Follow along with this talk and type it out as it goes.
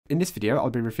In this video I'll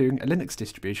be reviewing a Linux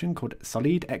distribution called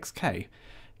SolydXK. It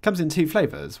comes in two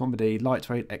flavours, one with the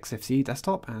lightweight XFCE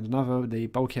desktop and another with the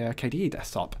bulkier KDE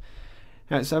desktop.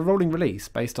 Now, it's a rolling release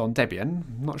based on Debian.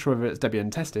 I'm not sure whether it's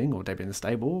Debian testing or Debian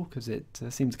stable because it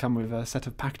seems to come with a set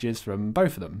of packages from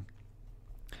both of them.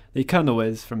 The kernel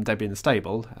is from Debian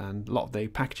stable and a lot of the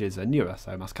packages are newer,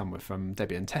 so must come from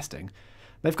Debian testing.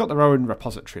 They've got their own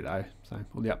repository though, so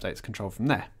all the updates are controlled from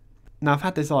there. Now, I've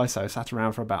had this ISO sat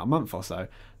around for about a month or so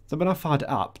when I fired it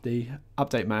up, the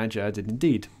update manager did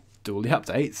indeed do all the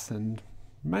updates and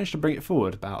managed to bring it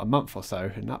forward about a month or so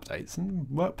in updates and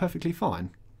worked perfectly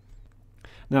fine.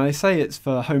 Now, they say it's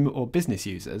for home or business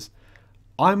users.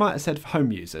 I might have said for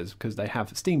home users because they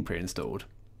have Steam pre-installed,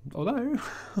 although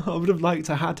I would have liked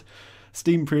to have had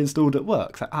Steam pre-installed at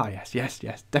work. So, yes,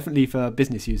 definitely for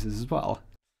business users as well.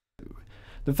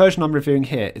 The version I'm reviewing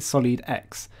here is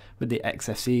SolydX with the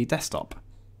XFCE desktop.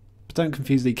 But don't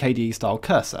confuse the KDE style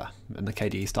cursor and the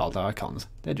KDE style icons,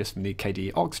 they're just from the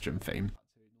KDE Oxygen theme.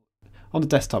 On the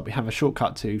desktop we have a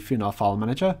shortcut to Funar File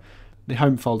Manager. The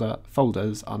home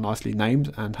folders are nicely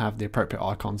named and have the appropriate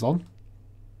icons on.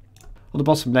 On the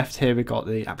bottom left here we've got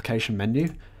the application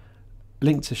menu,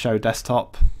 link to show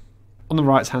desktop. On the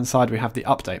right hand side we have the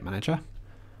update manager,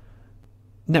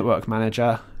 network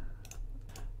manager,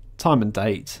 time and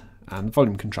date, and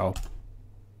volume control.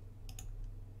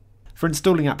 For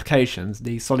installing applications,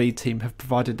 the Solid team have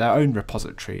provided their own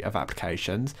repository of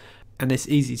applications and this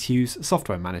easy to use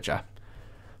software manager.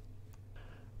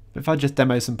 But if I just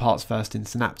demo some parts first in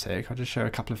Synaptic, I'll just show a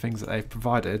couple of things that they've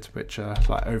provided which are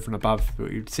like over and above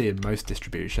what you'd see in most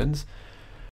distributions.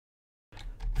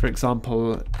 For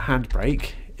example,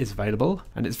 Handbrake is available,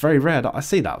 and it's very rare that I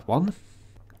see that one,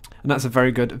 and that's a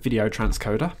very good video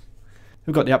transcoder.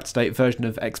 We've got the up-to-date version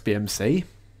of XBMC,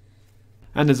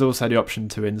 and there's also the option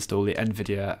to install the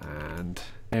NVIDIA and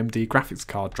AMD graphics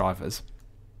card drivers.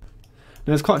 Now,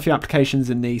 there's quite a few applications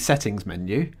in the settings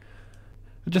menu.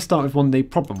 I'll just start with one of the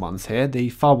problem ones here, the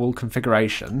firewall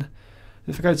configuration.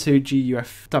 If I go to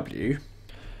GUFW,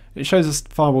 it shows us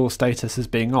firewall status as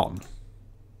being on.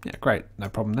 Yeah, great, no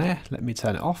problem there. Let me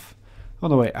turn it off. Oh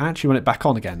no, wait, I actually want it back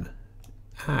on again.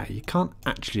 You can't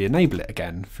actually enable it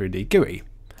again through the GUI.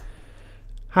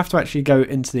 Have to actually go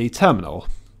into the terminal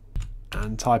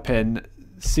and type in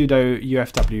sudo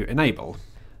ufw enable.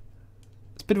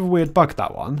 It's a bit of a weird bug,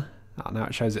 that one. Now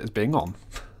it shows it as being on.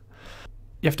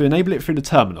 You have to enable it through the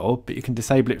terminal, but you can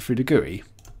disable it through the GUI.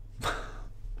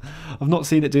 I've not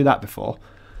seen it do that before.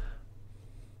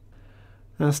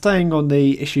 Now, staying on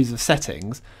the issues of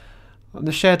settings, on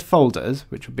the shared folders,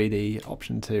 which would be the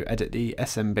option to edit the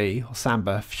SMB or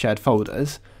Samba shared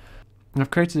folders,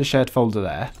 I've created a shared folder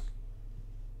there.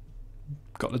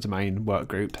 Got the domain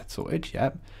workgroup sorted,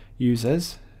 yep.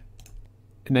 Users,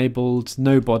 enabled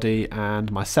nobody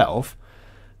and myself,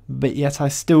 but yet I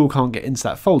still can't get into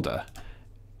that folder,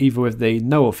 either with the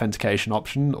no authentication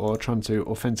option or trying to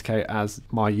authenticate as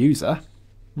my user.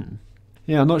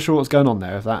 Yeah, I'm not sure what's going on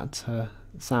there with that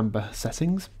Samba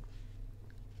settings.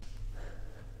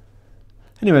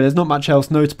 Anyway, there's not much else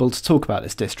notable to talk about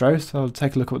this distro, so I'll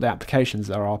take a look at what the applications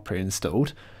there are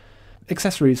pre-installed.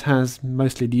 Accessories has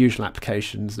mostly the usual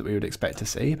applications that we would expect to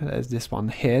see, but there's this one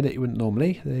here that you wouldn't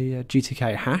normally, the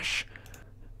GTK hash.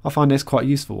 I find this quite a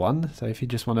useful one, so if you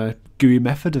just want a GUI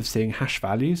method of seeing hash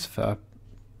values for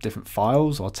different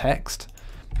files or text,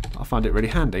 I find it really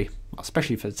handy,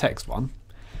 especially for the text one.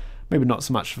 Maybe not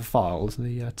so much for files,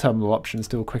 the terminal option is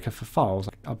still quicker for files,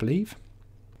 I believe.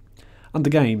 Under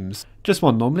games, just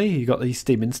one normally, you've got the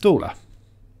Steam installer.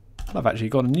 I've actually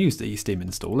gone and used the Steam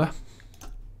installer.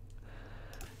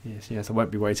 Yes, I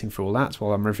won't be waiting for all that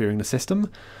while I'm reviewing the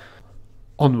system.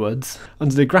 Onwards,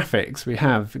 under the graphics we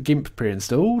have GIMP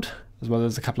pre-installed, as well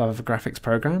as a couple of other graphics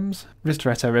programs,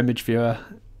 Ristoretto Image Viewer,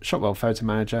 Shotwell Photo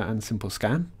Manager and Simple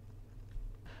Scan.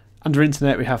 Under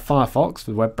Internet we have Firefox for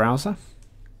the web browser.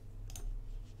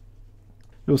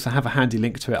 We also have a handy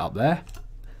link to it up there,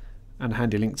 and a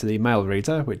handy link to the mail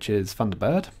reader, which is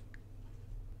Thunderbird.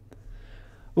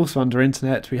 Also under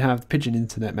Internet we have Pigeon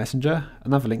Internet Messenger,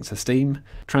 another link to Steam,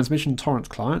 Transmission Torrent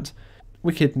Client,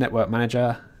 Wicked Network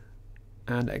Manager,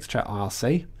 and XChat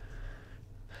IRC.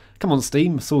 Come on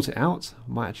Steam, sort it out. I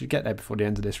might actually get there before the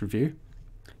end of this review.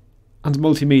 Under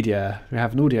Multimedia we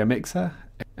have an audio mixer,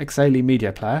 XFCE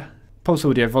media player, Pulse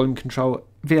Audio volume control,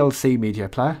 VLC media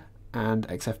player, and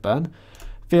XFBurn.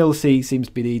 VLC seems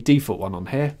to be the default one on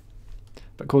here,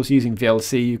 but of course using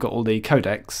VLC you've got all the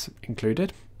codecs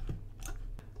included.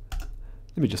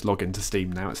 Let me just log into Steam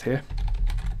now it's here.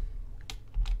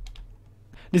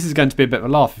 This is going to be a bit of a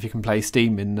laugh if you can play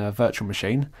Steam in a virtual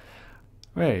machine.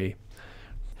 Hey.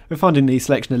 We're finding the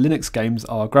selection of Linux games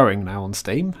are growing now on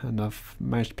Steam, and I've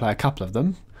managed to play a couple of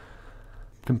them.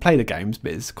 You can play the games,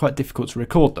 but it's quite difficult to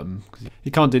record them.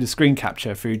 You can't do the screen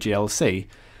capture through GLC,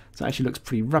 so it actually looks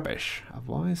pretty rubbish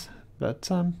otherwise. But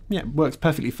yeah, it works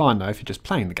perfectly fine though if you're just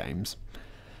playing the games.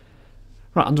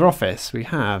 Right, under Office we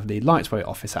have the lightweight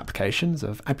Office applications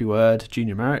of AbiWord,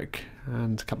 GNumeric,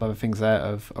 and a couple of other things there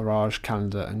of Orage,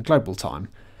 Calendar and Global Time.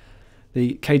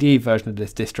 The KDE version of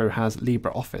this distro has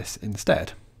LibreOffice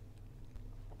instead.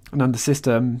 And under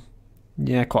System,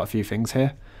 yeah, quite a few things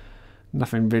here.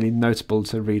 Nothing really notable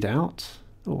to read out.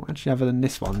 Oh, actually other than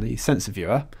this one, the Sensor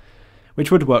Viewer,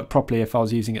 which would work properly if I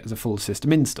was using it as a full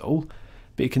system install,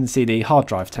 but you can see the hard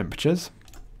drive temperatures.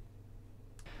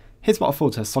 Here's what I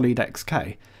thought of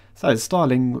SolydXK. So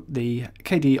styling, the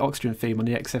KDE Oxygen theme on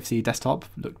the XFCE desktop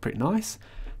looked pretty nice.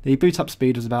 The boot up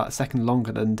speed was about a second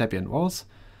longer than Debian was.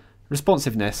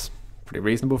 Responsiveness, pretty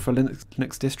reasonable for a Linux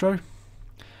distro.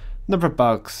 Number of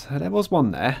bugs, there was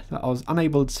one there that I was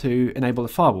unable to enable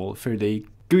the firewall through the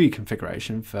GUI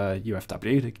configuration for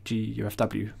UFW, the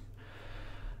GUFW.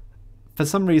 For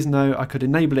some reason though, I could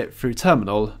enable it through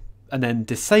terminal and then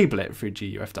disable it through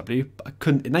GUFW, but I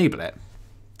couldn't enable it.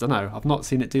 Don't know, I've not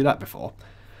seen it do that before.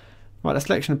 Right, the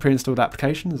selection of pre-installed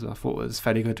applications I thought was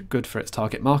fairly good for its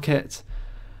target market.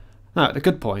 Now, the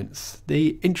good points.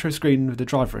 The intro screen with the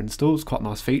driver install is quite a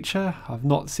nice feature. I've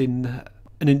not seen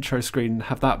an intro screen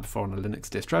have that before on a Linux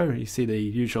distro. You see the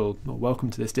usual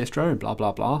welcome to this distro and blah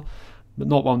blah blah, but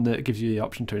not one that gives you the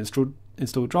option to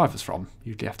install drivers from.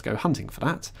 You usually have to go hunting for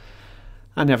that.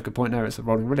 And the other good point there is a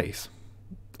rolling release,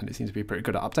 and it seems to be pretty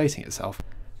good at updating itself.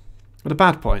 But the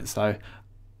bad points though,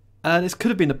 this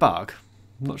could have been a bug.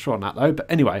 I'm not sure on that though, but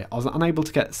anyway, I was unable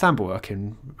to get Samba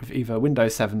working with either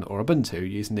Windows 7 or Ubuntu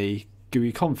using the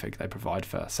GUI config they provide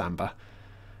for Samba.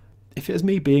 If it was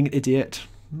me being an idiot,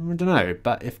 I don't know,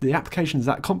 but if the application is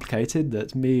that complicated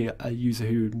that me, a user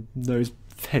who knows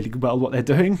fairly well what they're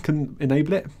doing, can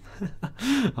enable it,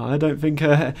 I don't think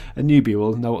a newbie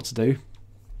will know what to do.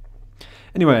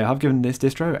 Anyway, I've given this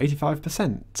distro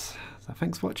 85%, so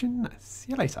thanks for watching,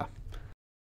 see you later.